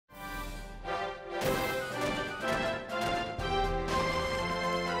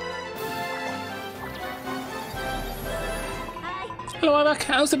Hello, Aavak.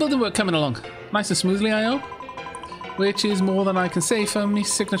 How's the building work coming along? Nice and smoothly, I hope? Which is more than I can say for me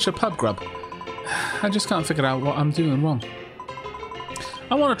signature pub grub. I just can't figure out what I'm doing wrong.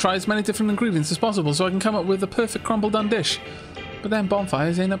 I want to try as many different ingredients as possible so I can come up with the perfect crumble-done dish. But then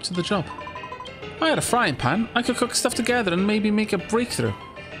bonfires ain't up to the job. If I had a frying pan, I could cook stuff together and maybe make a breakthrough.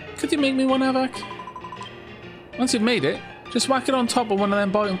 Could you make me one, Aavak? Once you've made it, just whack it on top of one of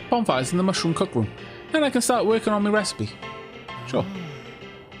them bonfires in the mushroom cook room. Then I can start working on my recipe. Sure.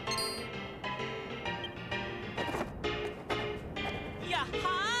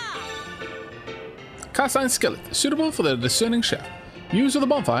 Cast iron skillet, suitable for the discerning chef. Used with a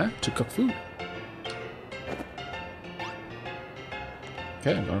bonfire to cook food.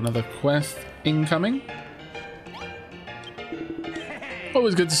 Okay, I've got another quest incoming.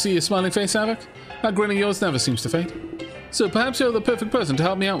 Always good to see your smiling face, Aavak. That grin of yours never seems to fade. So perhaps you're the perfect person to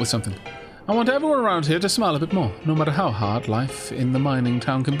help me out with something. I want everyone around here to smile a bit more, no matter how hard life in the mining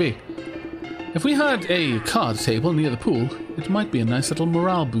town can be. If we had a card table near the pool, it might be a nice little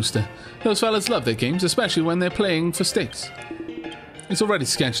morale booster. Those fellas love their games, especially when they're playing for stakes. It's already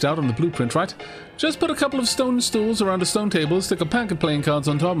sketched out on the blueprint, right? Just put a couple of stone stools around a stone table, stick a pack of playing cards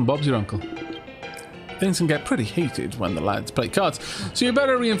on top, and Bob's your uncle. Things can get pretty heated when the lads play cards, so you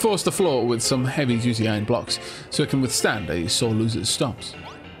better reinforce the floor with some heavy-duty iron blocks, so it can withstand a sore loser's stomps.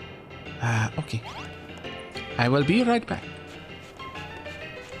 Okay. I will be right back.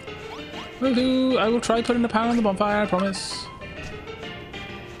 Will do. I will try putting the pan on the bonfire, I promise.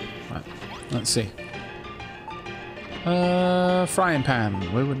 Right, let's see. Frying pan.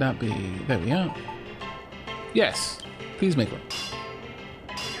 Where would that be? There we are. Yes. Please make one.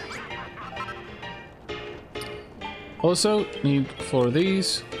 Also, need 4 of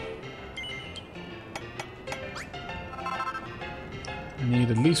these. I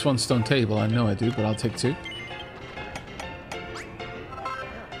need at least 1 stone table. I know I do, but I'll take 2.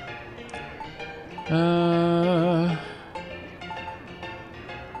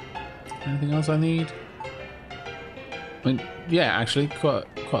 Anything else I need? I mean, yeah, actually, quite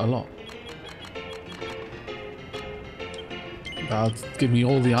a lot. That'll give me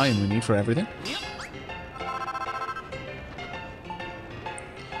all the iron we need for everything.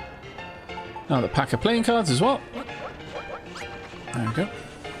 Now the pack of playing cards as well. There we go.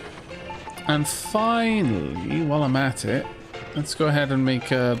 And finally, while I'm at it, let's go ahead and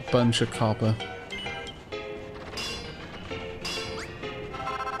make a bunch of copper.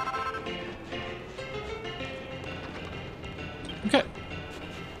 Okay.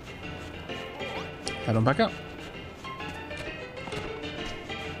 Head on back up.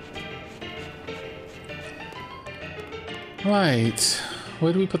 Right.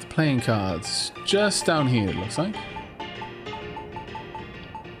 Where do we put the playing cards? Just down here, it looks like.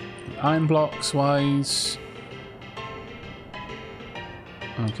 Iron blocks wise.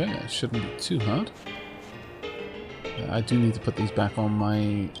 Okay, that shouldn't be too hard. I do need to put these back on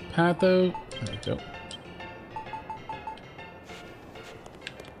my pad though. There we go.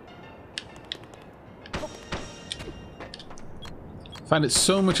 I find it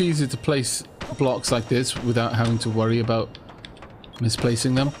so much easier to place blocks like this without having to worry about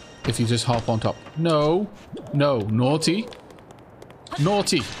misplacing them if you just hop on top. No. No. Naughty.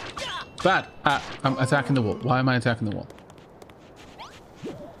 Naughty. Bad. Ah, I'm attacking the wall. Why am I attacking the wall?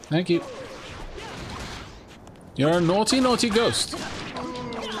 Thank you. You're a naughty, naughty ghost.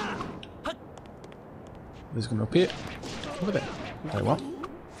 Who's going to appear? Over there. Very well.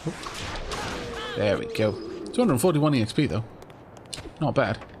 Oop. There we go. 241 EXP though. Not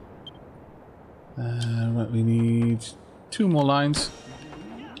bad. Right, we need 2 more lines.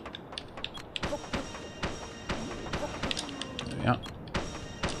 There we are.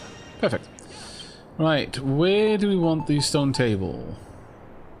 Perfect. Right, where do we want the stone table?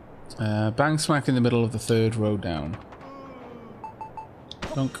 Bang smack in the middle of the 3rd row down.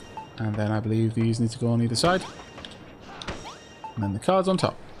 Dunk. And then I believe these need to go on either side. And then the cards on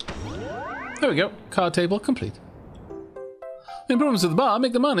top. There we go. Card table complete. The improvements of the bar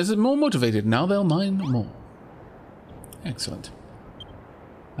make the miners more motivated. Now they'll mine more. Excellent.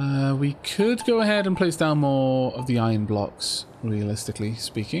 We could go ahead and place down more of the iron blocks, realistically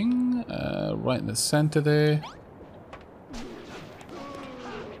speaking. Right in the center there.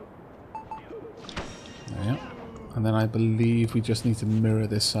 There we go. And then I believe we just need to mirror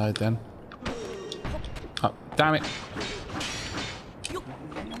this side then. Oh, damn it.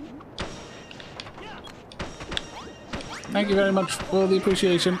 Thank you very much for the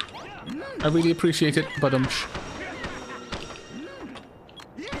appreciation. I really appreciate it, but There we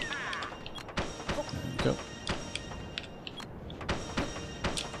go.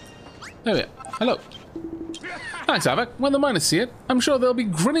 There we are. Hello. Thanks, Aavak. When the miners see it, I'm sure they'll be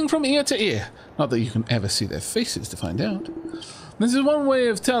grinning from ear to ear. Not that you can ever see their faces to find out. This is one way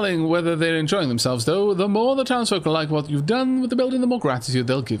of telling whether they're enjoying themselves, though. The more the townsfolk like what you've done with the building, the more gratitude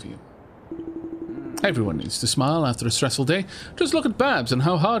they'll give you. Everyone needs to smile after a stressful day. Just look at Babs and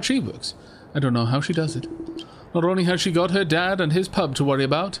how hard she works. I don't know how she does it. Not only has she got her dad and his pub to worry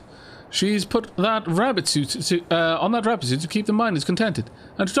about, she's put that rabbit suit on that rabbit suit to keep the miners contented.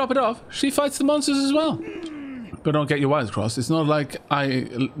 And to top it off, she fights the monsters as well. But don't get your wires crossed. It's not like I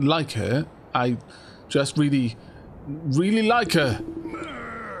like her. I just really like her.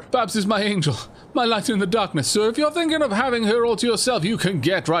 Babs is my angel, my light in the darkness. So if you're thinking of having her all to yourself, you can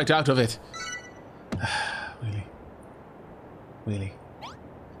get right out of it. Really?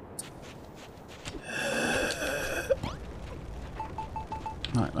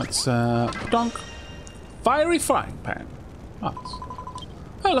 Alright, let's donk. Fiery frying pan. Oh,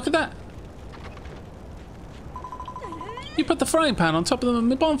 look at that. You put the frying pan on top of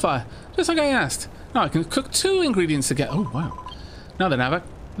the bonfire, just like I asked. Now I can cook 2 ingredients together. Oh, wow. Now then, Aavak,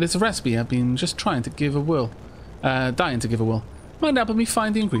 there's a recipe I've been just trying to give a whirl. Dying to give a whirl. Mind helping me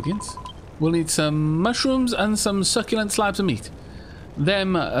find the ingredients? We'll need some mushrooms and some succulent slabs of meat.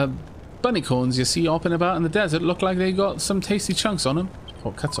 Them bunny corns you see hopping about in the desert look like they got some tasty chunks on them.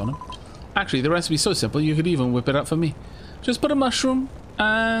 Or cuts on them. Actually, the recipe's so simple you could even whip it up for me. Just put a mushroom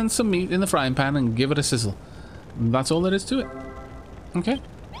and some meat in the frying pan and give it a sizzle. That's all there is to it. Okay.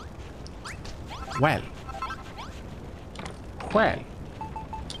 Well.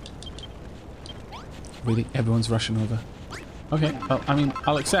 Really, everyone's rushing over. Okay, well, I mean,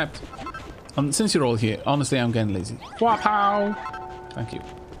 I'll accept. Since you're all here, honestly, I'm getting lazy. Wapow! Thank you.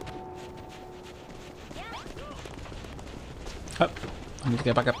 Up. I need to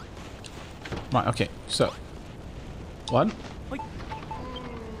get back up. Right, okay, so. 1.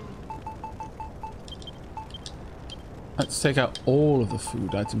 Let's take out all of the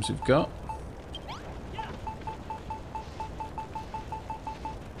food items we've got.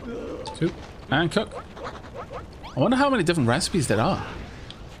 2. And cook. I wonder how many different recipes there are.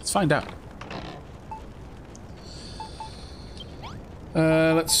 Let's find out.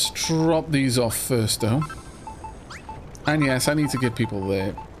 Let's drop these off first, though. And yes, I need to give people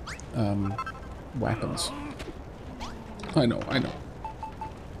their weapons. I know.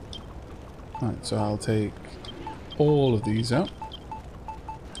 Alright, so I'll take all of these out.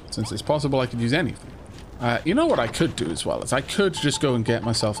 Since it's possible I could use anything. You know what I could do as well? Is I could just go and get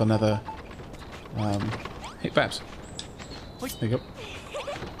myself another... hey, Babs. There you go.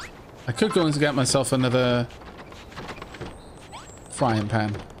 I could go and get myself another frying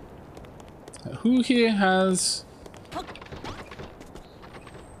pan. Who here has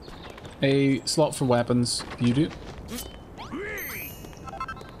a slot for weapons? You do.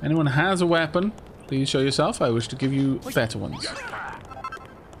 Anyone has a weapon, please show yourself. I wish to give you better ones.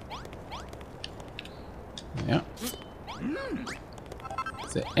 Yeah.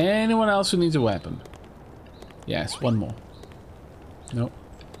 Is there anyone else who needs a weapon? Yes, one more. Nope.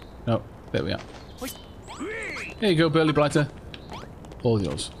 Nope. There we are. There you go, Burly Blighter. All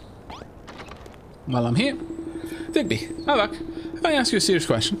yours. While I'm here, Digby, Aavak, if I ask you a serious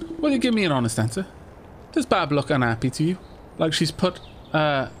question, will you give me an honest answer? Does Bab look unhappy to you? Like she's put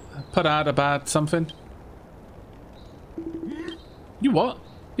out about something? You what?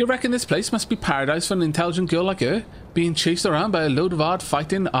 You reckon this place must be paradise for an intelligent girl like her, being chased around by a load of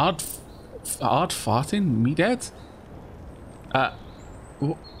hard-farting meatheads?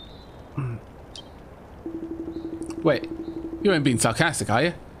 Wait, you ain't being sarcastic, are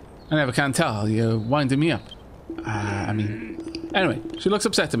you? I never can tell. You're winding me up. I mean... Anyway, she looks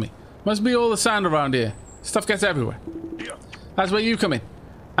upset to me. Must be all the sand around here. Stuff gets everywhere. That's where you come in.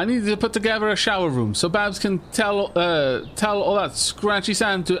 I need to put together a shower room so Babs can tell all that scratchy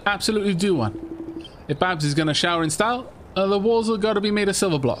sand to absolutely do one. If Babs is going to shower in style, the walls have got to be made of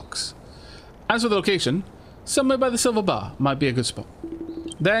silver blocks. As for the location, somewhere by the silver bar might be a good spot.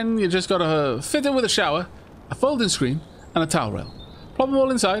 Then you just got to fit it with a shower, a folding screen, and a towel rail. Plop them all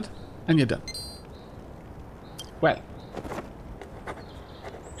inside, and you're done. Well.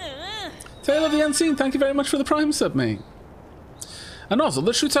 Tale of the Unseen, thank you very much for the Prime sub, mate. A nozzle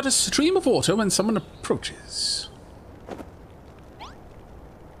that shoots out a stream of water when someone approaches.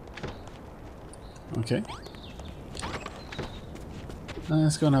 Okay.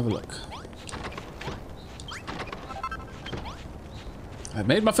 Let's go and have a look. I've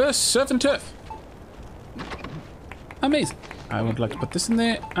made my first surf and turf. Amazing. I would like to put this in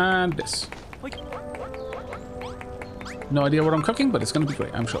there and this. No idea what I'm cooking, but it's going to be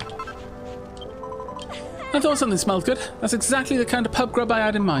great, I'm sure. I thought something smelled good. That's exactly the kind of pub grub I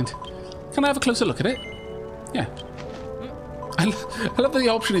had in mind. Can I have a closer look at it? Yeah. I love that the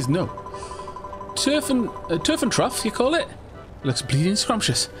option is no. Turf and trough, you call it? Looks bleeding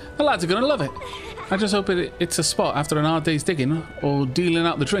scrumptious. The lads are going to love it. I just hope it's a spot after an hard day's digging or dealing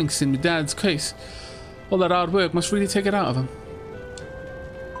out the drinks in my dad's case. All that hard work must really take it out of him.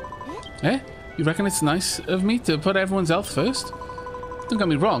 Eh? You reckon it's nice of me to put everyone's health first? Don't get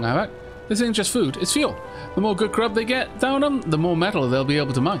me wrong, Aavak. This ain't just food, it's fuel. The more good grub they get down them, the more metal they'll be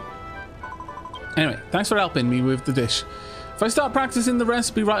able to mine. Anyway, thanks for helping me with the dish. If I start practicing the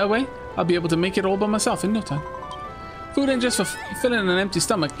recipe right away, I'll be able to make it all by myself in no time. Food ain't just for filling an empty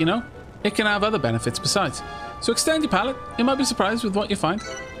stomach, you know? It can have other benefits besides. So extend your palate, you might be surprised with what you find.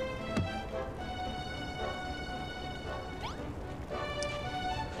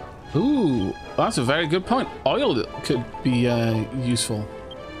 Ooh, that's a very good point. Oil could be useful.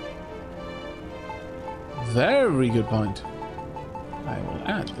 Very good point. I will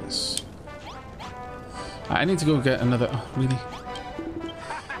add this. I need to go get another... Oh, really?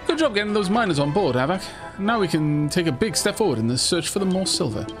 Good job getting those miners on board, Aavak. Now we can take a big step forward in the search for the more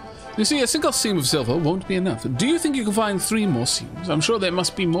silver. You see, a single seam of silver won't be enough. Do you think you can find 3 more seams? I'm sure there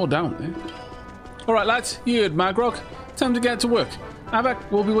must be more down there. Alright, lads. You heard Malroth. Time to get to work. Aavak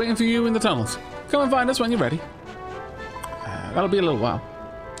will be waiting for you in the tunnels. Come and find us when you're ready. That'll be a little while.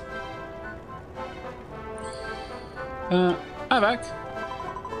 Aavak,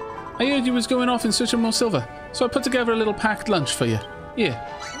 I heard you was going off in search of more silver, so I put together a little packed lunch for you. Here.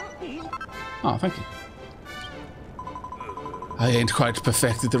 Oh, thank you. I ain't quite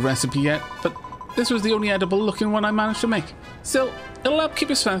perfected the recipe yet, but this was the only edible looking one I managed to make. Still, it'll help keep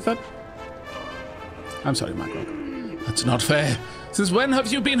your strength up. I'm sorry, Malroth. That's not fair. Since when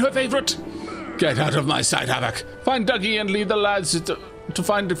have you been her favourite? Get out of my sight, Aavak. Find Dougie and lead the lads to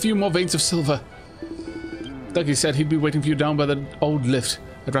find a few more veins of silver. Dougie said he'd be waiting for you down by the old lift.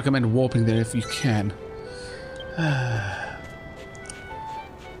 I'd recommend warping there if you can.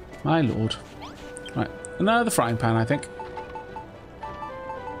 My lord. Right, another frying pan, I think.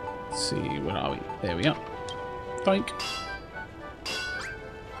 Let's see, where are we? There we are. Doink.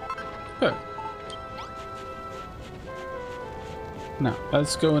 Good. Now,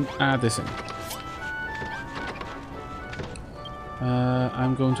 let's go and add this in.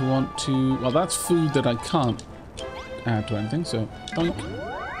 I'm going to want to... Well, that's food that I can't add to anything, so... Doink.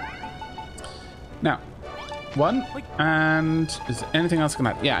 Now, 1, and... Is there anything else I can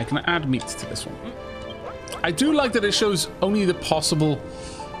add? Yeah, I can add meat to this one. I do like that it shows only the possible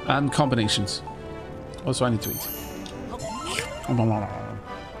combinations. Also, I need to eat.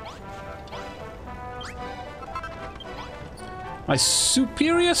 My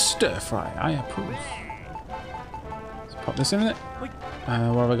superior stir fry. I approve. Let's pop this in it.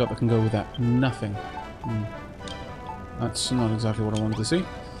 What have I got that can go with that? Nothing. That's not exactly what I wanted to see.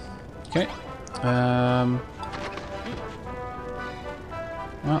 Okay.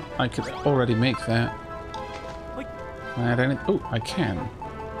 Well, I could already make that. Add any? Oh, I can.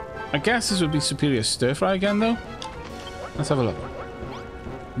 I guess this would be superior stir fry again, though. Let's have a look.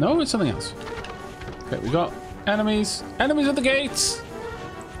 No, it's something else. Okay, we got enemies. Enemies at the gates!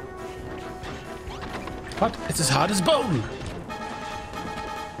 What? It's as hard as bone!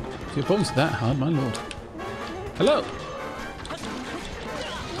 If your bone's that hard, my lord. Hello!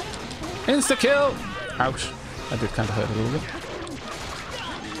 Insta-kill! Ouch. That did kind of hurt a little bit.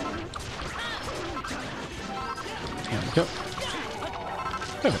 There we go.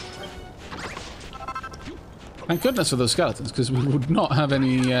 Perfect. Thank goodness for those skeletons, because we would not have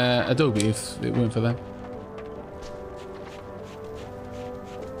any adobe if it weren't for them.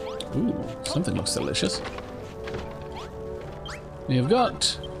 Ooh, something looks delicious. We've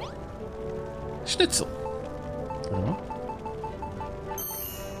got schnitzel.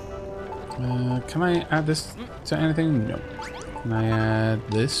 Can I add this to anything? No. Can I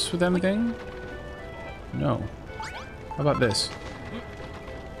add this with anything? No. How about this?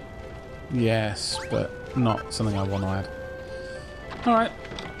 Yes, but not something I want to add. Alright.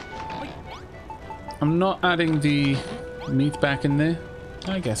 I'm not adding the meat back in there.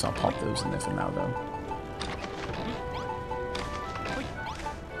 I guess I'll pop those in there for now, though.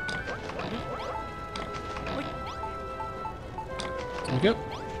 There we go.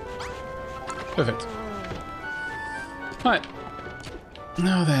 Perfect. Right.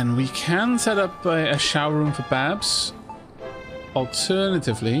 Now then, we can set up a shower room for Babs.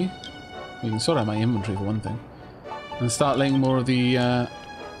 Alternatively, we can sort out my inventory for one thing. And start laying more of the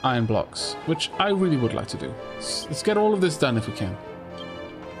iron blocks, which I really would like to do. Let's get all of this done if we can.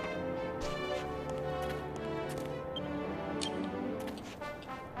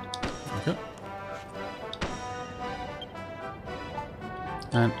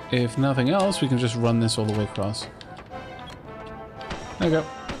 And if nothing else, we can just run this all the way across. There we go.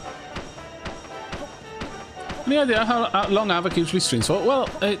 Any idea how long Aavak usually streams for? Well,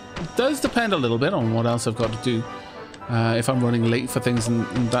 it does depend a little bit on what else I've got to do. If I'm running late for things and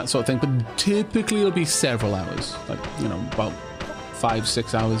that sort of thing. But typically it'll be several hours. Like, you know, about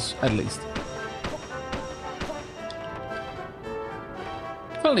 5-6 hours at least.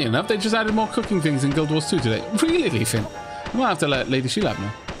 Funnily enough, they just added more cooking things in Guild Wars 2 today. Really, Finn? I might have to let Lady Sheila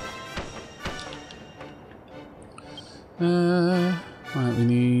know. Right, we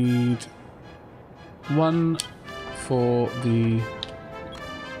need one for the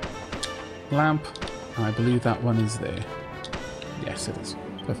lamp. I believe that one is there. Yes, it is.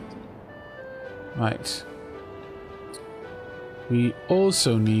 Perfect. Right. We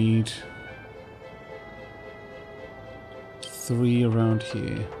also need 3 around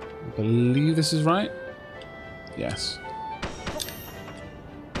here. I believe this is right. Yes.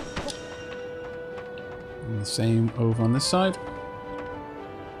 And the same over on this side.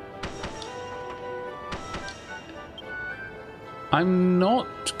 I'm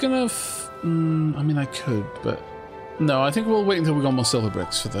not gonna... I mean, I could, but... No, I think we'll wait until we got more silver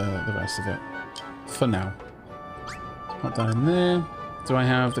bricks for the rest of it. For now. Put that in there. Do I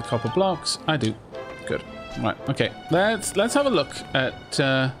have the copper blocks? I do. Good. Right, okay. Let's have a look at...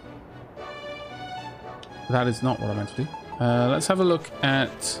 That is not what I meant to do. Let's have a look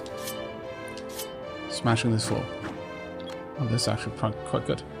at... Smashing this floor. Oh, this is actually quite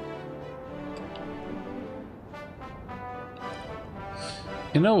good.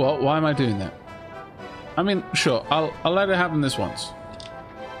 You know what? Why am I doing that? I mean, sure, I'll let it happen this once.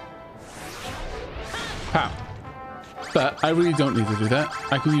 Pow. But I really don't need to do that.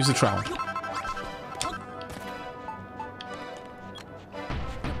 I can use the trowel.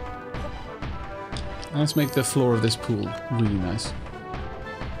 Let's make the floor of this pool really nice.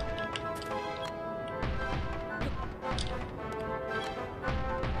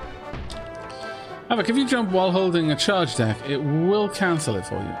 Aavak, if you jump while holding a charge deck, it will cancel it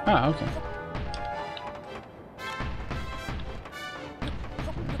for you. Ah, okay.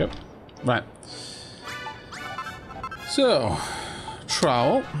 There we go. Right. So,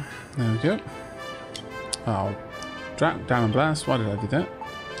 trowel. There we go. Oh, down and blast. Why did I do that?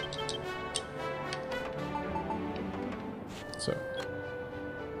 So.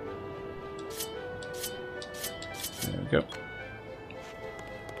 There we go.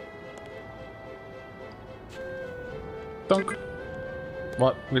 Dunk.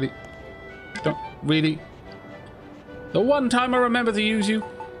 What? Really? Don't. Really? The one time I remember to use you.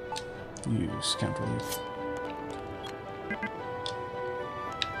 Use. Can't believe.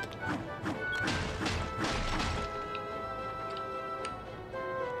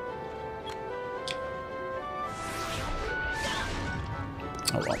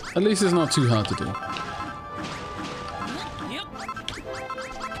 Oh well. At least it's not too hard to do.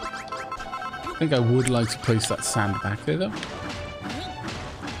 I think I would like to place that sand back there, though. There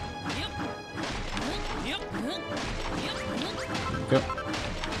we go.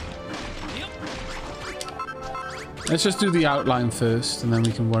 Let's just do the outline first, and then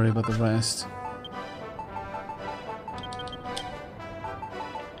we can worry about the rest.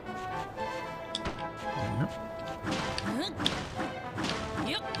 There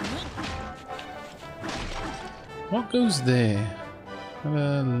we go. What goes there? A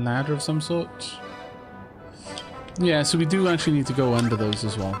ladder of some sort? Yeah, so we do actually need to go under those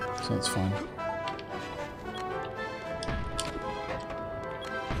as well, so that's fine.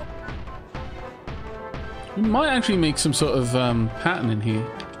 We might actually make some sort of pattern in here,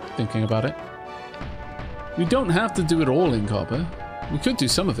 thinking about it. We don't have to do it all in copper. We could do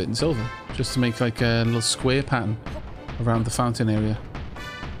some of it in silver, just to make like a little square pattern around the fountain area.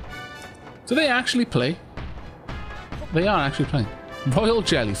 Do they actually play? They are actually playing. Royal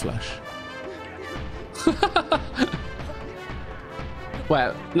Jellyflush.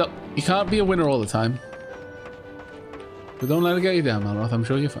 Well, look, you can't be a winner all the time. But don't let it get you down, Malroth. I'm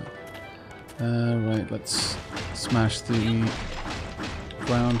sure you're fine. Right, let's smash the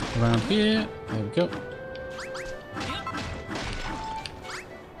ground around here. There we go.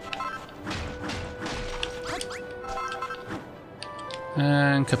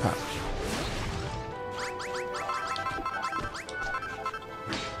 And kapow.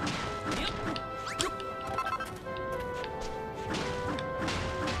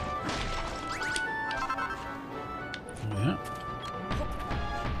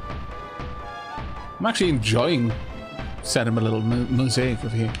 I'm actually enjoying setting a little mosaic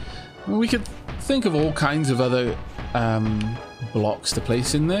over here. I mean, we could think of all kinds of other blocks to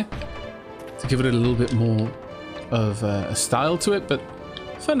place in there to give it a little bit more of a style to it, but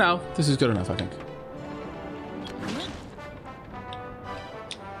For now, this is good enough, I think.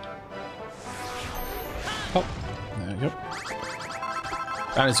 Oh, there we go.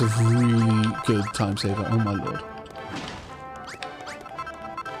 That is a really good time saver. Oh my lord.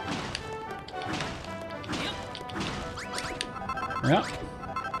 Yeah.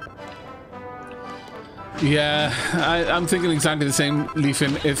 Yeah, I'm thinking exactly the same,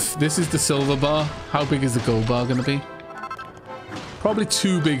 Leafin. If this is the silver bar, how big is the gold bar going to be? Probably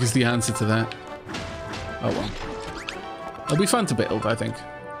too big is the answer to that. Oh well. It'll be fun to build, I think.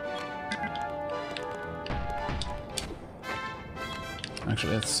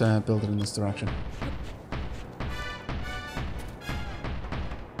 Actually, let's build it in this direction.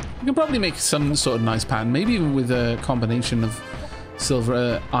 You can probably make some sort of nice pattern, maybe even with a combination of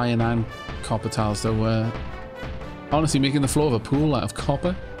silver, iron and copper tiles, though. Honestly, making the floor of a pool out of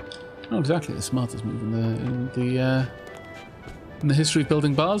copper, not exactly the smartest move in the history of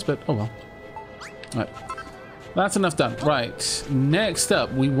building bars, but oh well. Right, that's enough done. Right, next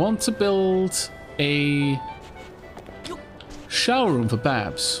up, we want to build a shower room for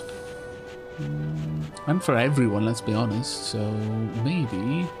Babs. And for everyone, let's be honest. So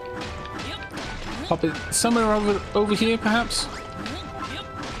maybe pop it somewhere over here, perhaps.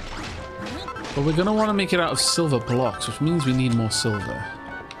 But we're going to want to make it out of silver blocks, which means we need more silver.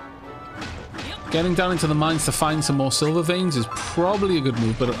 Getting down into the mines to find some more silver veins is probably a good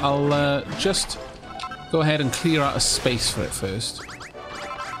move, but I'll just go ahead and clear out a space for it first.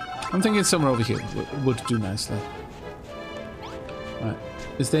 I'm thinking somewhere over here would do nicely. Right.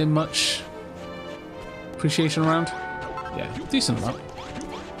 Is there much appreciation around? Yeah, decent amount.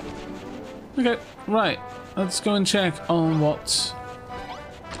 Okay, right. Let's go and check on what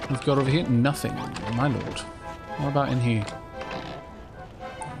we've got over here. Nothing, my lord. What about in here?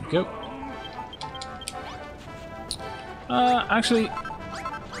 There we go. Actually,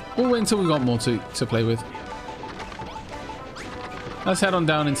 we'll wait until we've got more to play with. Let's head on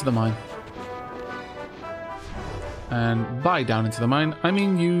down into the mine. And by down into the mine, I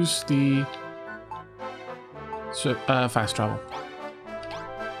mean use the fast travel.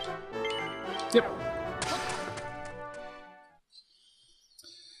 Yep.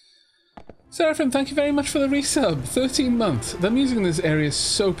 Seraphim, thank you very much for the resub. 13 months. The music in this area is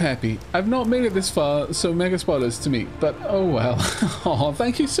so peppy. I've not made it this far, so mega spoilers to me. But oh well. Oh,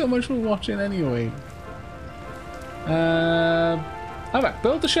 thank you so much for watching anyway. Aavak,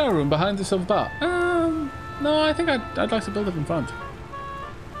 build the shower room behind the silver bar. No, I think I'd like to build it in front.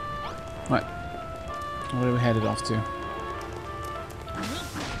 Right. Where are we headed off to?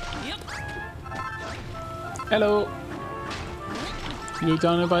 Hello. You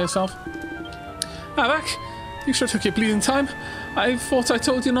down there by yourself? Aavak, you sure took your bleeding time. I thought I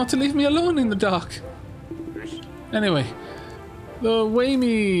told you not to leave me alone in the dark. Anyway, the way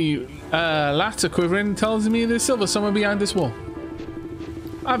me lats are quivering tells me there's silver somewhere behind this wall.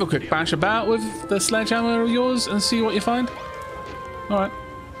 Have a quick bash about with the sledgehammer of yours and see what you find. Alright.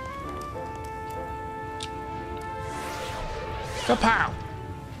 Kapow!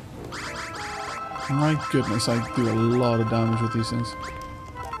 My goodness, I do a lot of damage with these things.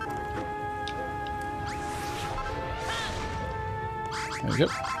 There we go.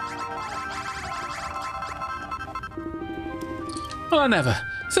 Well,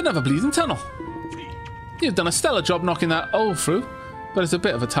 it's another bleeding tunnel. You've done a stellar job knocking that hole through, but it's a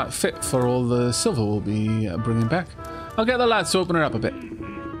bit of a tight fit for all the silver we'll be bringing back. I'll get the lads to open it up a bit.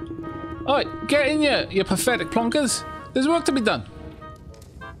 Alright, get in you pathetic plonkers. There's work to be done.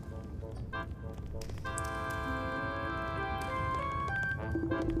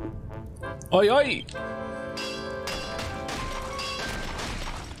 Oi, oi!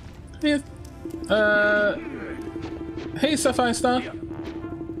 Yeah. Hey, Sapphire Star.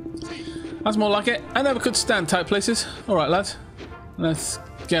 That's more like it. I never could stand tight places. Alright, lads. Let's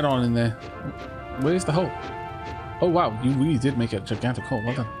get on in there. Where's the hole? Oh, wow. You really did make a gigantic hole.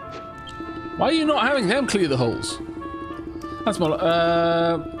 Well done. Why are you not having them clear the holes? That's more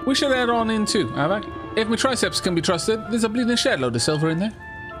we should head on in too, Aavak. If my triceps can be trusted, there's a bleeding shed load of silver in there.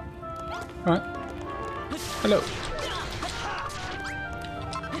 Alright. Hello.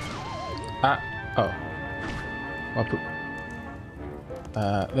 Oh. I'll put...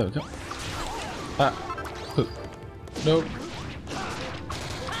 there we go. Poop. Nope.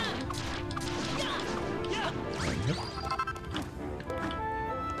 There you go.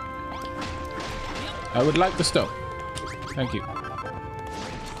 I would like the stove. Thank you.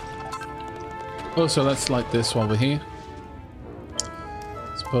 Also, let's light this while we're here.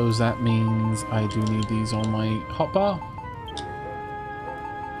 Suppose that means I do need these on my hotbar.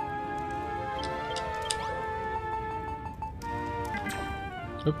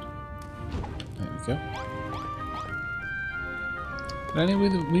 Oop. There we go. Any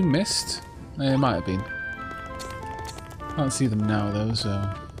that we missed? It might have been. Can't see them now though,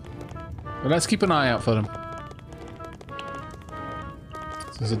 so... But let's keep an eye out for them.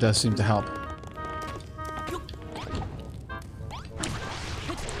 Because it does seem to help.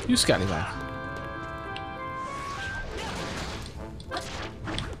 You scallywag.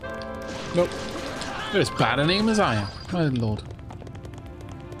 Nope. You're as bad an aim as I am. My lord.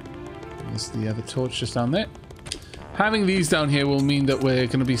 There's the other torch just down there. Having these down here will mean that we're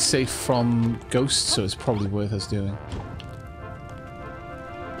going to be safe from ghosts, so it's probably worth us doing.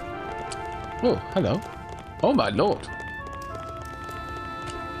 Oh, hello. Oh my lord.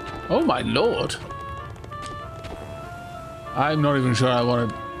 Oh my lord. I'm not even sure I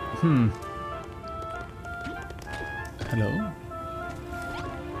want to... Hello?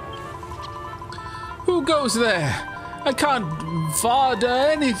 Who goes there? I can't fodder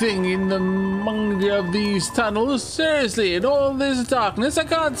anything in the among of these tunnels. Seriously, in all this darkness, I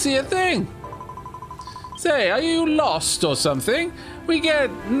can't see a thing. Say, are you lost or something? We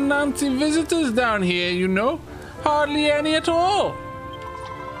get nancy visitors down here, you know. Hardly any at all.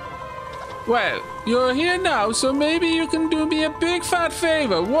 Well, you're here now, so maybe you can do me a big fat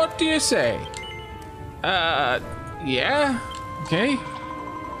favor. What do you say? Yeah? Okay.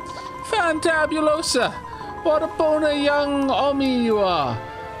 Fantabulosa! What a bona young Omi you are!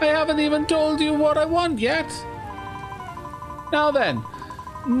 I haven't even told you what I want yet. Now then,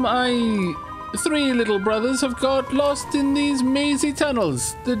 my 3 little brothers have got lost in these mazy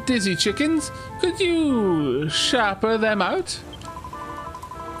tunnels. The dizzy chickens. Could you chaper them out?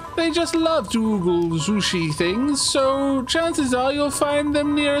 They just love to oogle sushi things, so chances are you'll find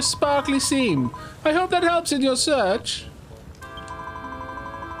them near a sparkly seam. I hope that helps in your search.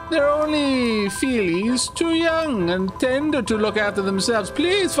 They're only feelies, too young and tender to look after themselves.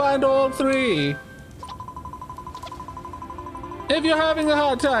 Please find all 3. If you're having a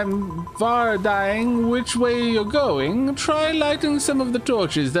hard time vardying which way you're going, try lighting some of the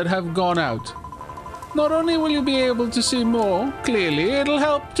torches that have gone out. Not only will you be able to see more clearly, it'll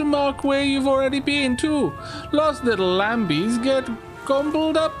help to mark where you've already been too. Lost little lambies get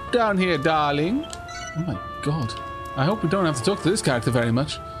gumbled up down here, darling. Oh my god. I hope we don't have to talk to this character very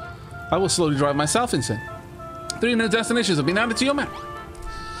much. I will slowly drive myself insane. 3 new destinations have been added to your map.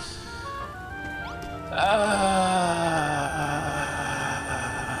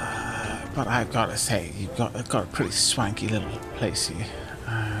 But I've got to say, you've got a pretty swanky little place here.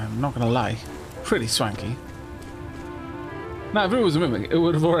 I'm not going to lie. Pretty swanky. Now, if it was a mimic, it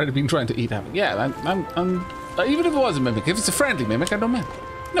would have already been trying to eat Aavak. Yeah, even if it was a mimic, if it's a friendly mimic, I don't mind.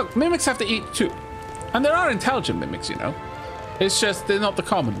 Look, mimics have to eat too. And there are intelligent mimics, you know. It's just they're not the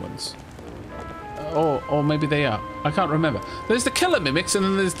common ones. Or maybe they are. I can't remember. There's the killer mimics and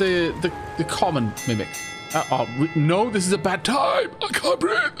then there's the common mimic. No, this is a bad time. I can't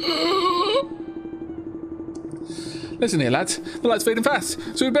breathe. Listen here, lads. The light's fading fast,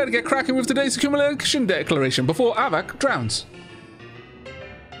 so we better get cracking with today's accumulation declaration before Aavak drowns.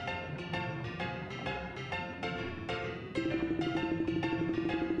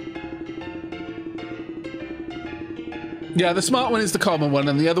 Yeah, the smart one is the common one,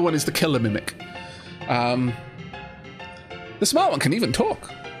 and the other one is the killer mimic. The smart one can even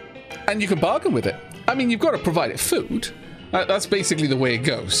talk, and you can bargain with it. I mean, you've got to provide it food. That's basically the way it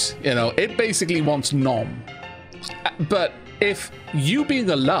goes. You know, it basically wants nom. But if you being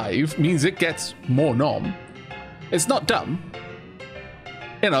alive means it gets more nom, it's not dumb.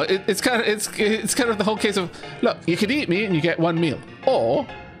 You know, it's kind of the whole case of, look, you could eat me and you get 1 meal, or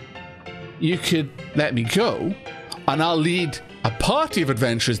you could let me go and I'll lead a party of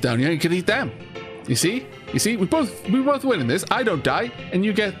adventurers down here and you can eat them. You see, we both win in this. I don't die and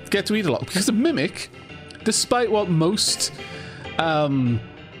you get to eat a lot, because a mimic, despite what most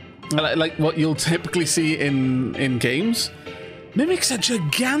like what you'll typically see in games, mimics are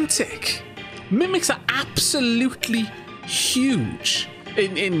gigantic. Mimics are absolutely huge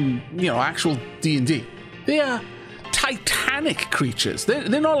in you know, actual D&D. They are titanic creatures.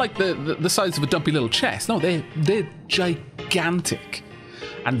 They're not like the size of a dumpy little chest. No, they're gigantic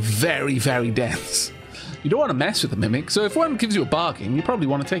and very, very dense. You don't want to mess with a mimic, so if one gives you a bargain, you probably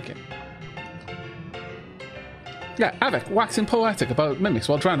want to take it. Yeah, Aavak waxing poetic about mimics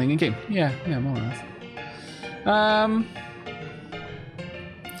while drowning in game. Yeah, more or less.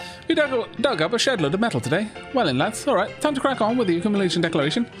 We dug up a shed load of metal today. Well in, lads. Alright, time to crack on with the accumulation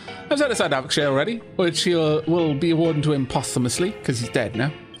declaration. I've set aside Aavak's share already, which will be awarded to him posthumously, because he's dead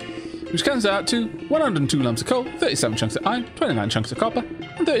now. Which comes out to 102 lumps of coal, 37 chunks of iron, 29 chunks of copper,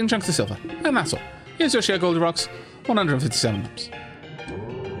 and 13 chunks of silver. And that's all. Here's your share, Goldie Rocks, 157 lumps.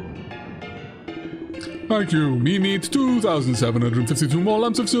 Thank you. Me needs 2,752 more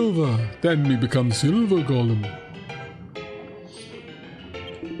lumps of silver. Then me become silver golem.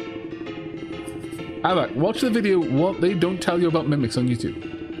 Aavak, watch the video What They Don't Tell You About Mimics on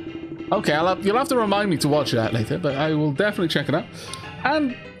YouTube. Okay, you'll have to remind me to watch that later, but I will definitely check it out.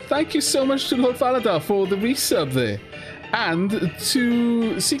 And thank you so much to Lord Faladar for the resub there. And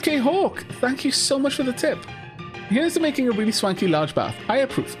to CK Hawk, thank you so much for the tip. Here's to making a really swanky large bath. I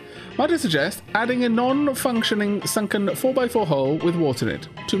approve. Might I suggest adding a non-functioning sunken 4x4 hole with water in it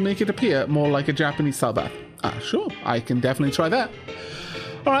to make it appear more like a Japanese style bath. Sure, I can definitely try that.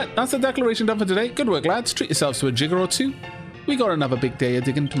 Alright, that's the declaration done for today. Good work, lads. Treat yourselves to a jigger or two. We got another big day of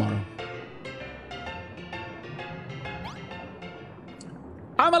digging tomorrow.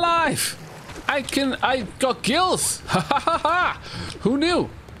 I'm alive! I got gills! Ha ha ha ha! Who knew?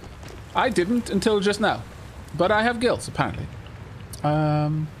 I didn't until just now. But I have gills, apparently.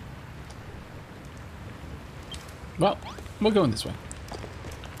 Well, we're going this way.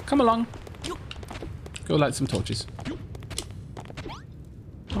 Come along. Go light some torches.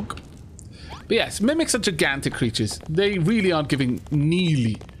 But yes, mimics are gigantic creatures. They really aren't giving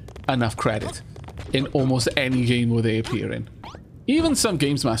nearly enough credit in almost any game where they appear in. Even some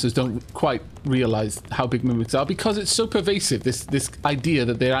games masters don't quite realize how big mimics are because it's so pervasive, this idea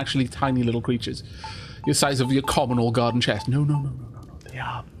that they're actually tiny little creatures. The size of your common or garden chest. No. They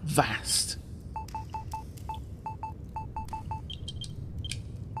are vast.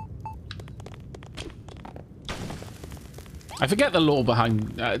 I forget the lore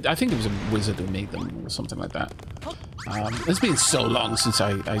behind... I think it was a wizard who made them or something like that. It's been so long since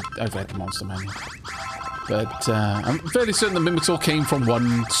I've read the Monster Manual. But I'm fairly certain the mimics all came from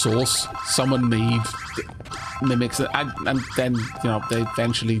one source. Someone made mimics and then, you know, they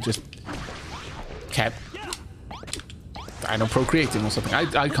eventually just kept, I don't know, procreating or something.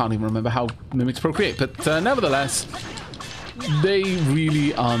 I can't even remember how mimics procreate. But nevertheless, they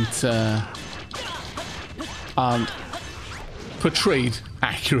really aren't portrayed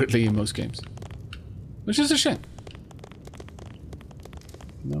accurately in most games, which is a shame.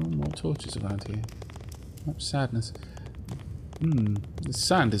 No more torches around here. Much sadness. The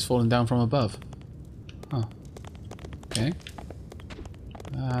sand is falling down from above. Huh. Okay.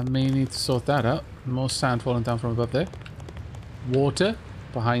 I may need to sort that out. More sand falling down from above there. Water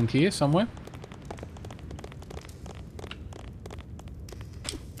behind here somewhere.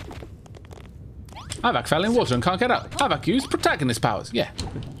 Aavak fell in water and can't get out. Aavak used protagonist powers. Yeah.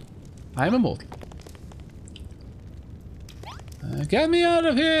 I am immortal. Get me out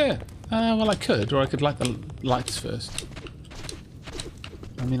of here! Well, I could, or I could light the lights first.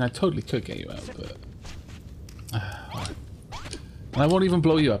 I mean, I totally could get you out, but... Alright. And I won't even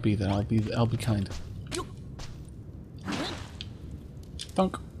blow you up either. I'll be kind.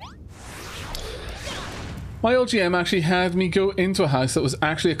 Thunk. My old GM actually had me go into a house that was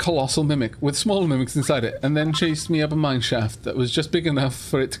actually a colossal mimic with smaller mimics inside it, and then chased me up a mine shaft that was just big enough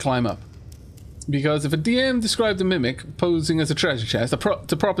for it to climb up. Because if a DM described a mimic posing as a treasure chest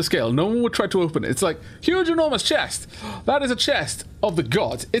to proper scale, no one would try to open it. It's like, huge enormous chest. That is a chest of the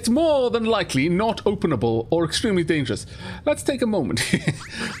gods. It's more than likely not openable or extremely dangerous. Let's take a moment.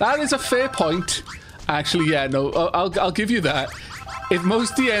 That is a fair point. Actually, yeah, no, I'll give you that. If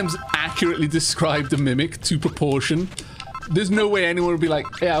most DMs accurately described a mimic to proportion, there's no way anyone would be like,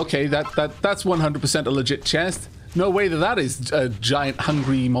 yeah, okay, that's 100% a legit chest. No way that is a giant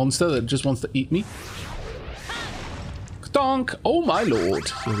hungry monster that just wants to eat me. Donk! Oh my lord.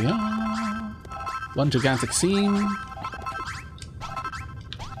 Here we are. One gigantic scene.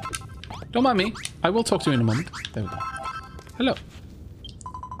 Don't mind me. I will talk to you in a moment. There we go. Hello.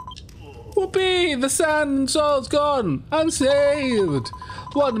 Whoopee! The sand soul's gone! I'm saved!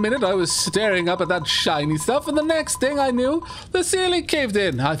 1 minute I was staring up at that shiny stuff, and the next thing I knew, the ceiling caved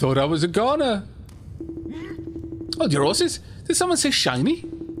in. I thought I was a goner. Oh, your horses? Did someone say shiny?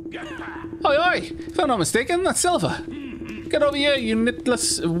 Oi, oi! If I'm not mistaken, that's silver. Get over here, you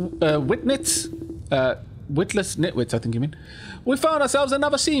witless nitwits, I think you mean. We found ourselves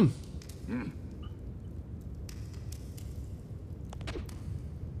another seam.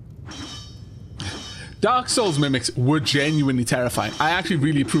 Dark Souls mimics were genuinely terrifying. I actually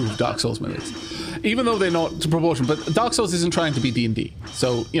really approve of Dark Souls mimics. Even though they're not to proportion, but Dark Souls isn't trying to be D&D.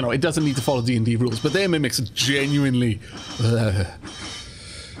 So, you know, it doesn't need to follow D&D rules, but their mimics are genuinely... Well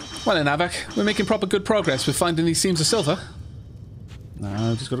then, Aavak, we're making proper good progress with finding these seams of silver.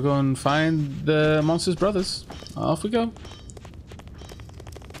 Now, just gotta go and find the monster's brothers. Off we go.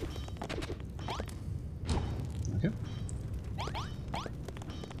 Okay.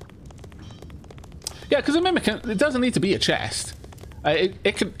 Yeah, because a mimic, it doesn't need to be a chest.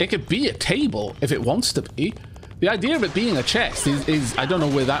 It could be a table if it wants to be. The idea of it being a chest is I don't know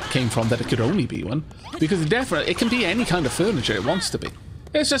where that came from, that it could only be one. Because definitely, it can be any kind of furniture it wants to be.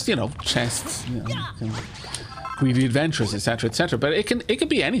 It's just, you know, chests, you know, greedy adventurers, etc., etc. But it can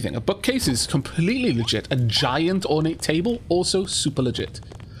be anything. A bookcase is completely legit. A giant ornate table, also super legit.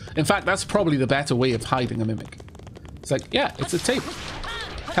 In fact, that's probably the better way of hiding a mimic. It's like, yeah, it's a table.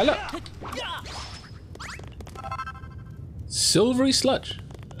 Hello. Silvery sludge.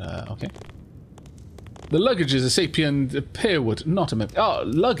 Okay. The luggage is a sapient pearwood, not a mimic. Oh,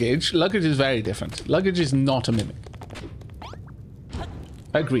 luggage? Luggage is very different. Luggage is not a mimic.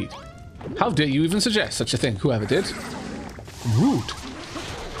 Agreed. How dare you even suggest such a thing? Whoever did. Rude.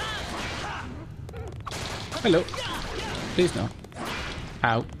 Hello. Please no.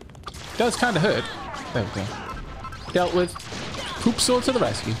 Ow. Does kind of hurt. There we go. Dealt with. Poop sword to the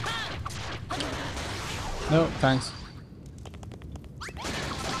rescue. No, thanks.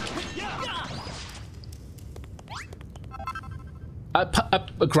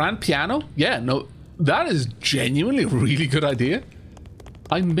 A grand piano? Yeah, no, that is genuinely a really good idea.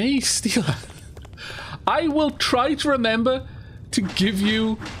 I may steal it. I will try to remember to give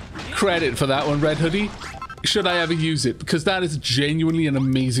you credit for that one, Red Hoodie, should I ever use it, because that is genuinely an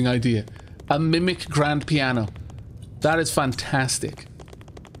amazing idea. A mimic grand piano. That is fantastic.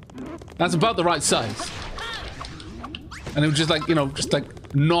 That's about the right size. And it would just like, you know, just like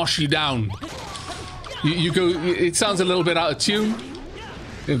nosh you down. You go, it sounds a little bit out of tune.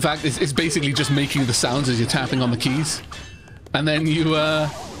 In fact, it's basically just making the sounds as you're tapping on the keys. And then you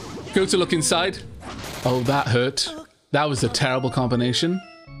go to look inside. Oh, that hurt. That was a terrible combination.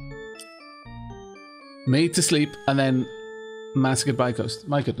 Made to sleep and then massacred by ghost.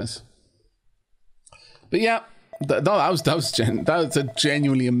 My goodness. But yeah, that was a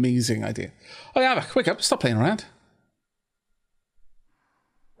genuinely amazing idea. Oh yeah, Aavak, wake up! Stop playing around.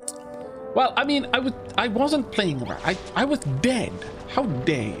 Well, I mean, I wasn't playing around. I was dead. How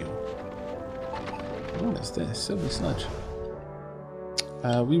dare you? What is this? Silver sludge.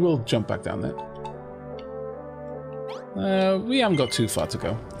 We will jump back down there. We haven't got too far to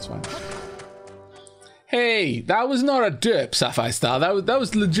go. That's fine. Hey, that was not a derp, Sapphire Star. That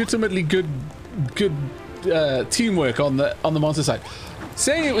was legitimately good teamwork on the monster side.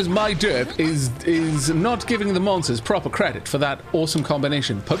 Saying it was my derp is not giving the monsters proper credit for that awesome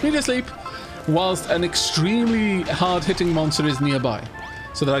combination. Put me to sleep whilst an extremely hard-hitting monster is nearby,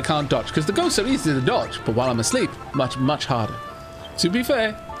 so that I can't dodge. Because the ghosts are easy to dodge, but while I'm asleep, much harder. To be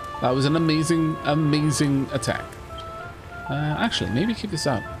fair, that was an amazing attack. Actually, maybe keep this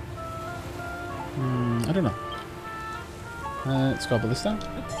out. I don't know. Let's gobble this down.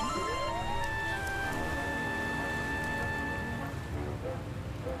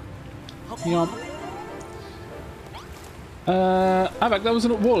 Yep. Aavak, that was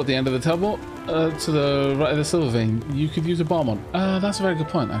a wall at the end of the table, to the right of the silver vein. You could use a bomb on. That's a very good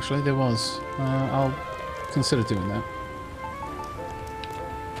point, actually. There was. I'll consider doing that.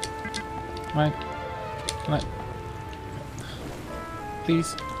 Right. Can I?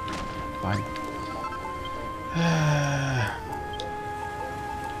 Please. Fine.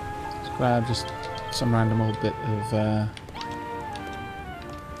 Let's grab just some random old bit of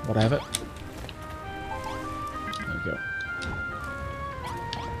whatever. There we go.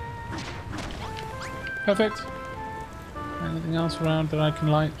 Perfect. Anything else around that I can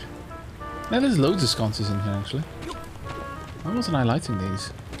light? Yeah, there's loads of sconces in here actually. Why wasn't I lighting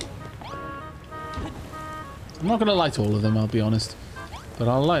these? I'm not going to light all of them, I'll be honest. But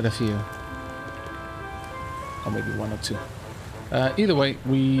I'll light a few. Or maybe one or two. Either way,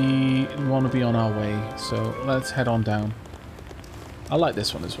 we want to be on our way. So let's head on down. I'll light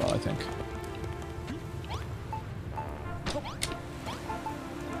this one as well, I think.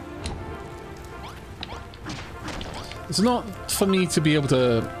 It's not for me to be able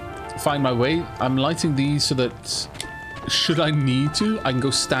to find my way. I'm lighting these so that should I need to, I can go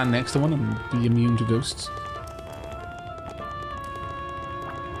stand next to one and be immune to ghosts.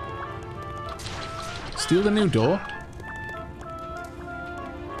 Steal the new door?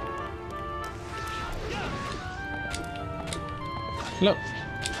 Look.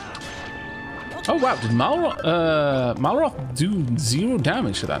 Oh wow, did Malroth do 0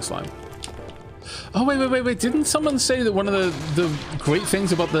 damage to that slime? Oh wait, didn't someone say that one of the great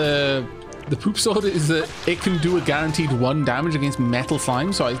things about the poop sword is that it can do a guaranteed 1 damage against metal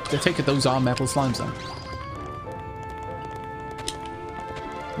slimes? So I take it those are metal slimes then.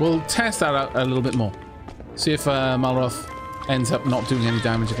 We'll test that out a little bit more. See if Malroth ends up not doing any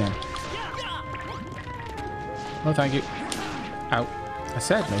damage again. No thank you. Ow. I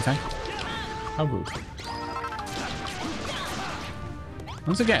said no thank you. How rude.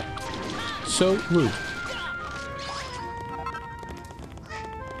 Once again. So rude.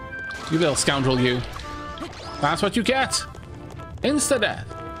 You little scoundrel, you. That's what you get. Insta-death.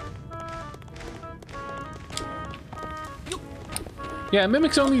 Yeah,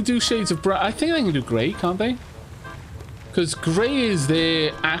 mimics only do shades of brown. I think they can do grey, can't they? Because grey is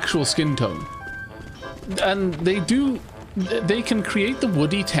their actual skin tone. And they can create the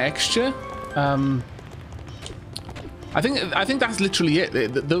woody texture. I think that's literally it.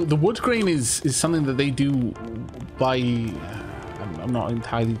 The wood grain is something that they do by... I'm not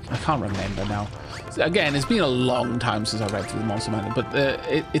entirely... I can't remember now. Again, it's been a long time since I read through the Monster Manual, but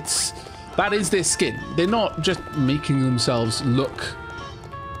that is their skin. They're not just making themselves look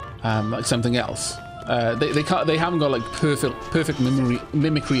like something else. They haven't got like perfect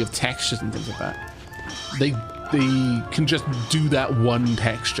mimicry of textures and things like that. They can just do that one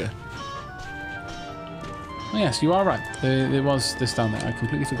texture. Oh, yes, you are right. There was this down there. I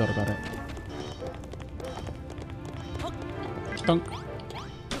completely forgot about it. Dunk.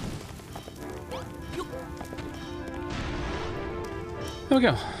 There we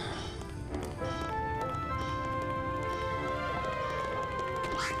go.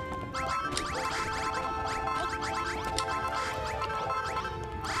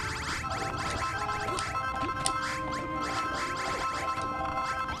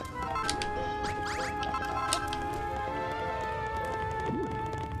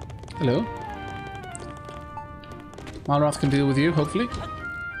 Hello. Malroth can deal with you, hopefully.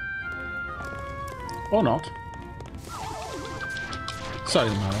 Or not. Sorry,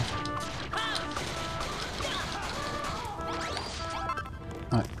 Malroth.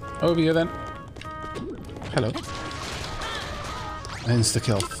 Alright, over here then. Hello.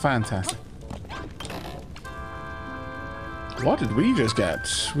 Insta-kill, fantastic. What did we just get?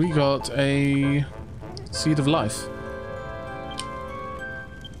 We got a Seed of Life.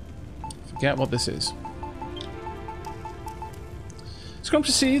 Forget what this is.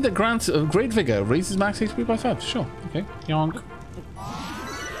 Scrumptious Seed that grants a great vigor, raises max HP by 5. Sure, okay. Yonk.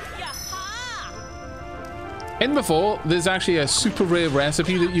 In before, there's actually a super rare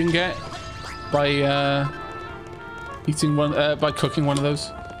recipe that you can get by eating one, by cooking one of those.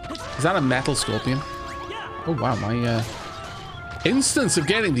 Is that a metal scorpion? Oh wow, my instance of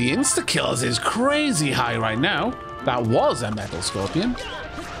getting the insta kills is crazy high right now. That was a metal scorpion.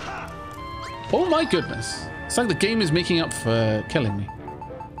 Oh my goodness. It's like the game is making up for killing me.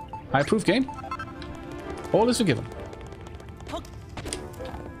 I approve, game. All is forgiven.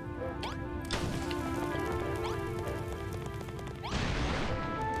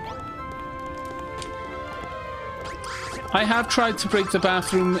 I have tried to break the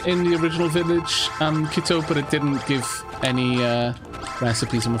bathroom in the original village, Kito, but it didn't give any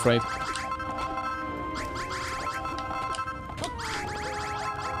recipes, I'm afraid.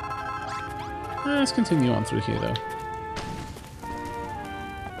 Let's continue on through here, though.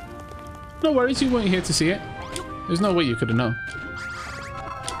 No worries, you weren't here to see it. There's no way you could have known.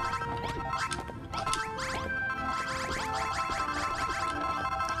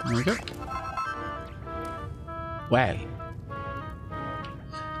 There we go. Well.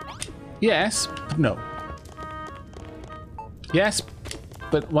 Yes, but no. Yes,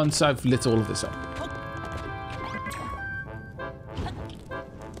 but once I've lit all of this up.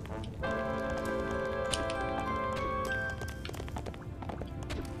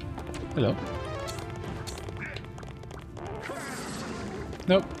 Hello.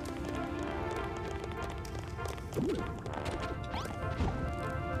 Nope.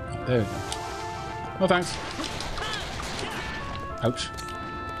 There we go. No thanks. Ouch.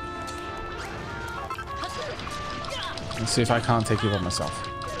 Let's see if I can't take you on myself.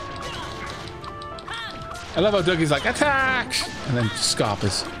 I love how Dougie's like, attack! And then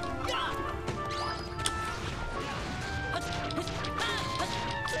scarpers.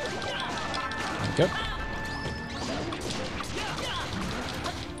 There we go.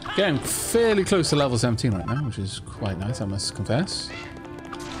 Getting fairly close to level 17 right now, which is quite nice, I must confess.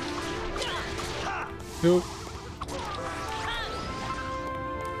 Yo.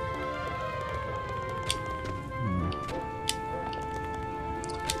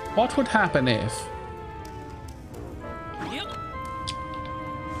 What would happen if...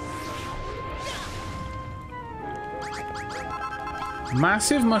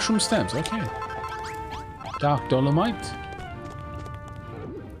 Massive mushroom stems, okay. Dark dolomite.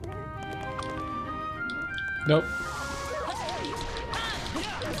 Nope.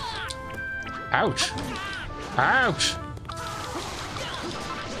 Ouch. Ouch.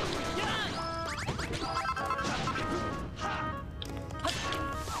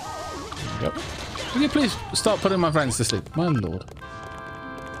 Yep. Will you please stop putting my friends to sleep? My lord.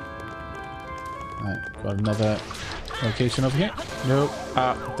 Alright, got another location over here. Nope.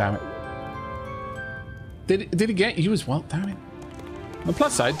 Ah, damn it. Did he get you as well? Damn it. On the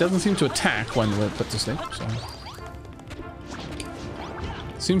plus side, doesn't seem to attack when we're put to sleep, so...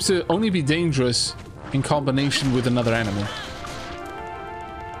 Seems to only be dangerous in combination with another enemy.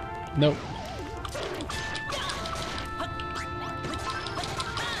 Nope.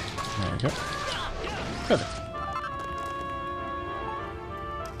 There we go. Perfect.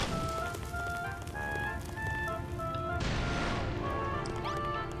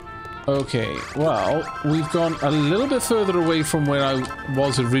 Okay, well, we've gone a little bit further away from where I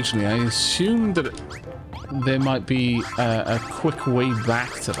was originally. I assumed that there might be a quick way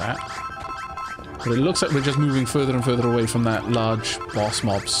back to that. But it looks like we're just moving further and further away from that large boss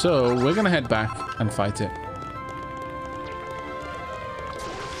mob. So we're going to head back and fight it.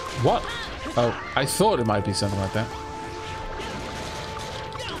 What? Oh, I thought it might be something like that.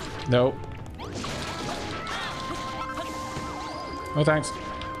 No. Oh, thanks.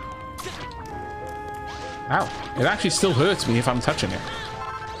 Ow. It actually still hurts me if I'm touching it.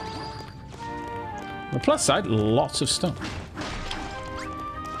 On the plus side, lots of stone.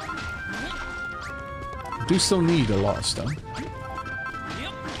 I do still need a lot of stone.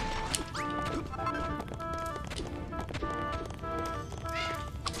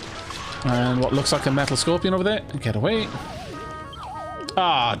 And what looks like a metal scorpion over there. Get away.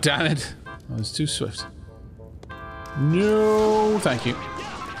 Ah, damn it. I was too swift. No, thank you.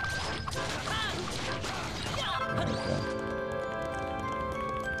 There we go.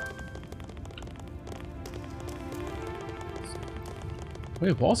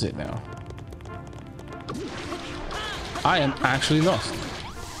 Where was it now? I am actually lost.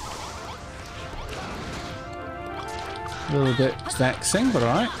 A little bit vexing, but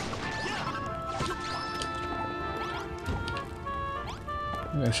alright.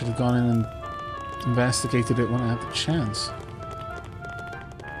 Maybe I should have gone in and investigated it when I had the chance.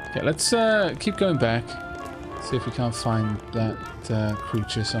 Okay, let's keep going back. See if we can't find that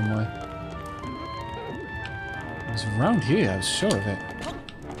creature somewhere. It was around here, I was sure of it.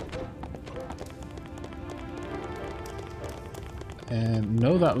 And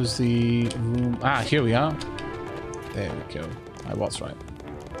no, that was the room. Ah, here we are. There we go. I was right.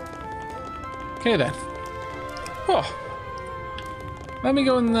 Okay then. Oh. Let me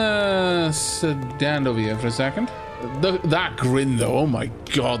go and stand over here for a second. That grin though, oh my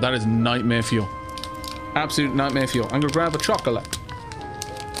god, that is nightmare fuel. Absolute nightmare fuel. I'm gonna grab a chocolate.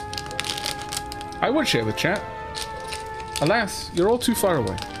 I would share with chat. Alas, you're all too far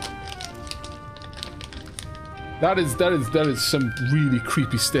away. That is some really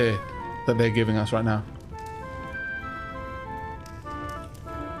creepy stare that they're giving us right now.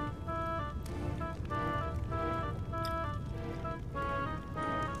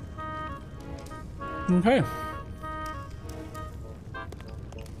 Okay.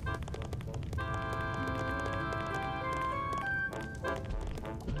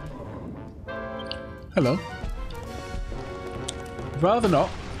 Hello. Rather not.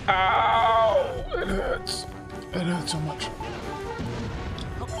 Ow! It hurts. It hurts so much.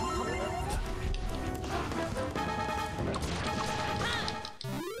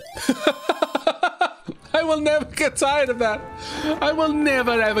 I will never get tired of that. I will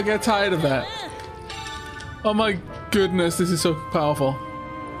never ever get tired of that. Oh my goodness, this is so powerful.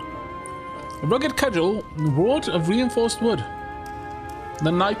 A rugged cudgel, ward of reinforced wood.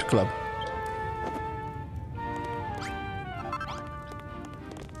 The nightclub.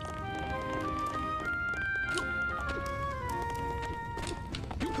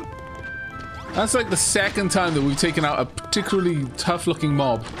 That's like the second time that we've taken out a particularly tough-looking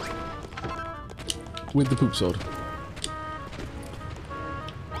mob with the poop sword.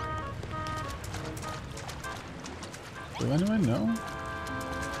 Do anyone know?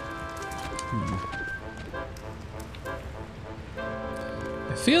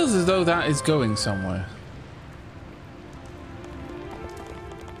 It feels as though that is going somewhere.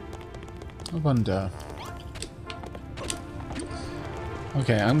 I wonder.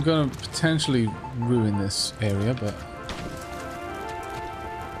 Okay, I'm gonna potentially ruin this area, but...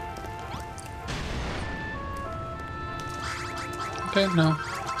 Okay, no.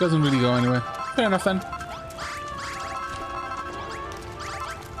 Doesn't really go anywhere. Fair enough then.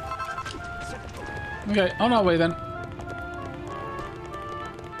 Okay, on our way then.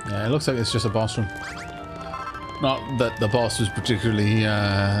 Yeah, it looks like it's just a boss room. Not that the boss was particularly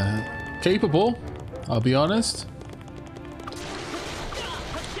capable, I'll be honest.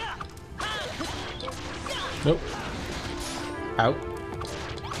 Nope. Out.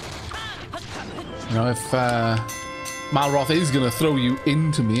 You know, if Malroth is going to throw you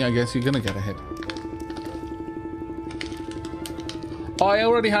into me, I guess you're going to get a hit. Oh, I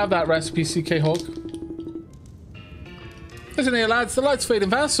already have that recipe, CK Hawk. Listen here, lads. The light's fading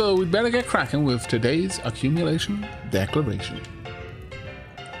fast, so we'd better get cracking with today's accumulation declaration.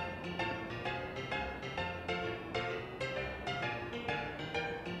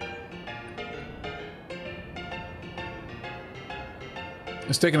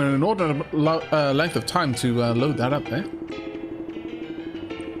 It's taken an inordinate length of time to load that up there.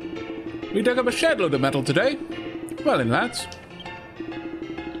 We dug up a shed load of metal today. Well then, lads.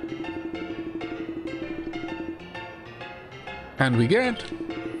 And we get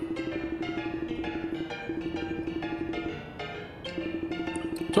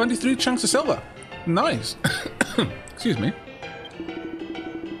 23 chunks of silver. Nice. Excuse me.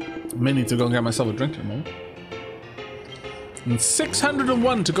 May need to go and get myself a drink in a moment. And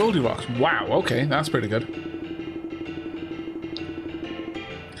 601 to Goldie Rocks. Wow, okay, that's pretty good.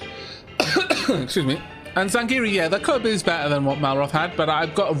 Excuse me. And Zangiri, yeah, the club is better than what Malroth had, but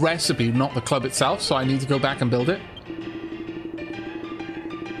I've got a recipe, not the club itself, so I need to go back and build it.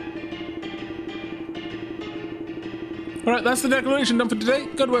 Alright, that's the declaration done for today.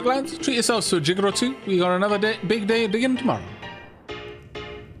 Good work, lads. Treat yourselves to a jigger or two. We got another big day of digging tomorrow.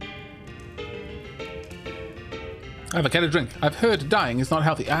 Aavak, get a drink. I've heard dying is not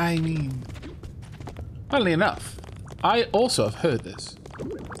healthy. I mean... Funnily enough, I also have heard this.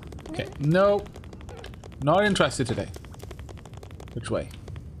 Okay, no. Not interested today. Which way?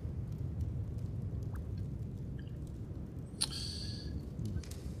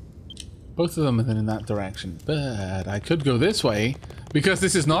 Both of them are in that direction. But I could go this way, because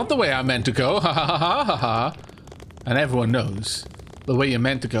this is not the way I meant to go. Ha ha ha ha ha ha. And everyone knows the way you're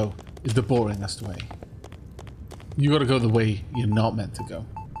meant to go is the boringest way. You gotta go the way you're not meant to go.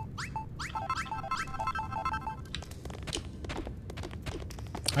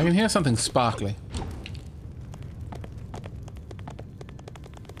 I can hear something sparkly.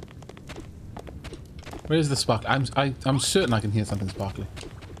 Where is the spark? I'm certain I can hear something sparkly.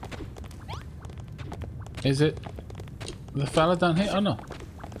 Is it the fella down here? Oh no.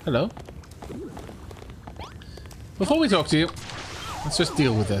 Hello. Before we talk to you, let's just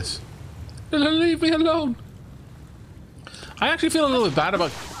deal with this. Leave me alone. I actually feel a little bit bad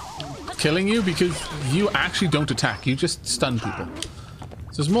about killing you because you actually don't attack. You just stun people.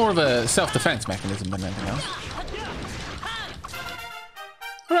 So it's more of a self-defense mechanism than anything else.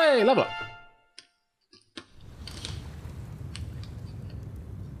 Hooray! Level up.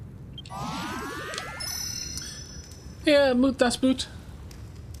 Yeah, Moot das Boot.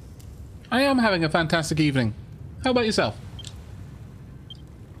 I am having a fantastic evening. How about yourself?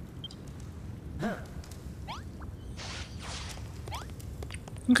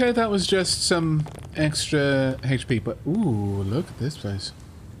 Okay, that was just some extra HP, but ooh, look at this place.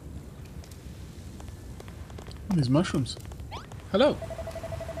 These mushrooms. Hello.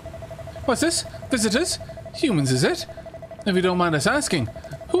 What's this? Visitors? Humans, is it? If you don't mind us asking,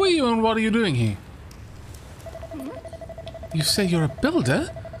 who are you and what are you doing here? You say you're a builder?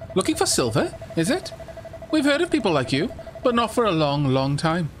 Looking for silver, is it? We've heard of people like you, but not for a long, long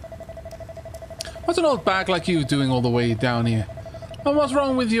time. What's an old bag like you doing all the way down here? And what's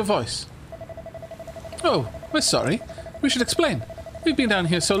wrong with your voice? Oh, we're sorry. We should explain. We've been down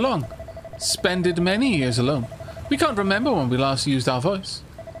here so long. Spended many years alone. We can't remember when we last used our voice.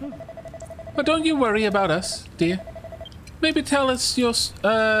 But don't you worry about us, dear. Maybe tell us your...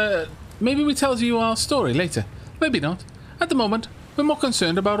 maybe we tell you our story later. Maybe not. At the moment, we're more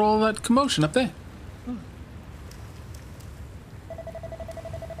concerned about all that commotion up there.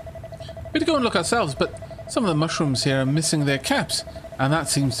 We'd go and look ourselves, but some of the mushrooms here are missing their caps, and that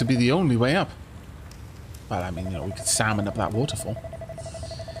seems to be the only way up. Well, I mean, you know, we could salmon up that waterfall.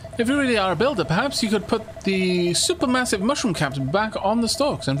 If you really are a builder, perhaps you could put the supermassive mushroom caps back on the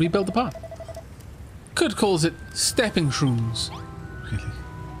stalks and rebuild the path. Kurt calls it stepping shrooms. Really?